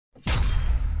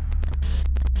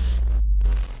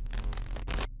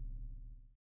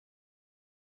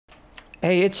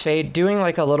Hey, it's Fayd, doing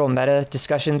like a little meta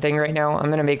discussion thing right now.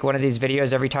 I'm gonna make one of these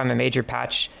videos every time a major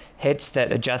patch hits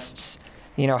that adjusts,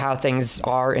 how things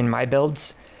are in my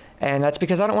builds. And that's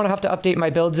because I don't want to have to update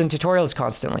my builds and tutorials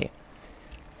constantly.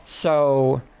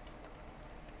 So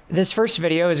this first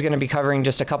video is going to be covering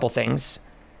just a couple things.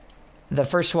 The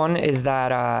first one is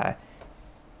that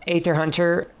Aether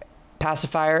Hunter,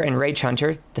 Pacifier, and Rage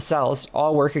Hunter, the cells,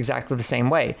 all work exactly the same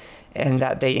way, and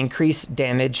that they increase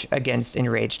damage against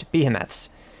enraged behemoths.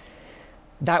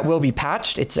 That will be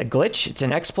patched. It's a glitch, it's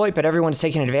an exploit, but everyone's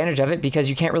taking advantage of it because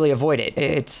you can't really avoid it.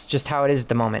 It's just how it is at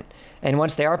the moment. And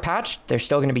once they are patched, they're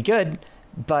still going to be good,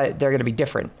 but they're going to be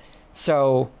different.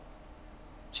 So,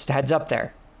 just a heads up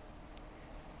there.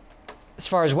 As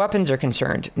far as weapons are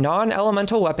concerned,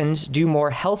 non-elemental weapons do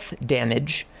more health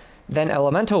damage than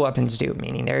elemental weapons do,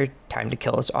 meaning their time to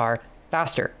kills are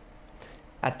faster.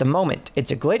 At the moment, it's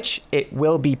a glitch. It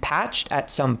will be patched at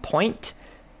some point,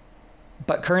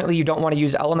 but currently you don't want to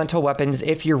use elemental weapons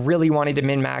if you're really wanting to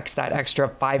min-max that extra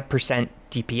 5%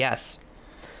 DPS.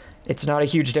 It's not a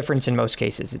huge difference in most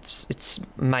cases. It's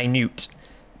minute,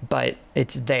 but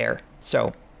it's there,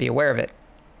 so be aware of it.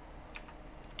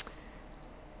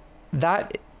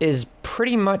 That is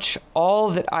pretty much all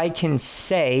that I can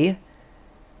say.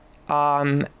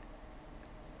 At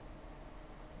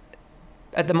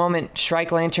the moment,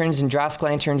 Shrike Lanterns and Drask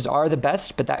Lanterns are the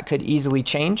best, but that could easily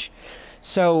change.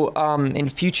 So in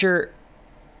future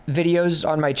videos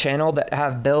on my channel that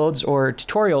have builds or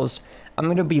tutorials, I'm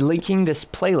going to be linking this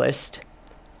playlist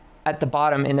at the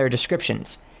bottom in their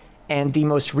descriptions. And the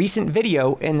most recent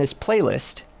video in this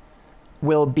playlist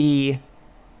will be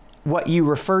what you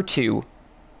refer to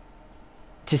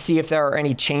see if there are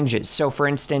any changes. So for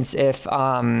instance, if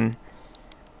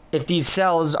these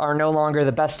cells are no longer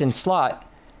the best in slot,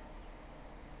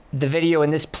 the video in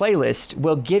this playlist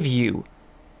will give you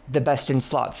the best in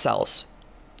slot cells.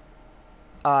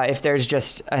 If there's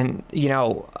just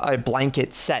a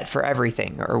blanket set for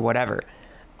everything or whatever,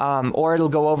 or it'll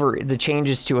go over the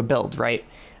changes to a build, right?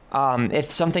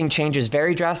 If something changes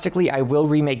very drastically, I will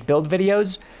remake build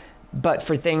videos. But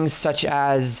for things such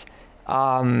as,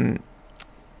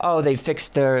 they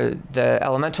fixed the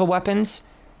elemental weapons,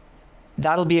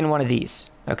 that'll be in one of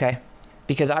these, okay?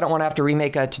 Because I don't want to have to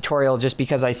remake a tutorial just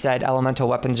because I said elemental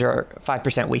weapons are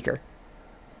 5% weaker.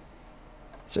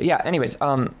 So yeah, anyways,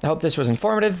 I hope this was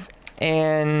informative,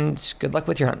 and good luck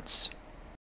with your hunts.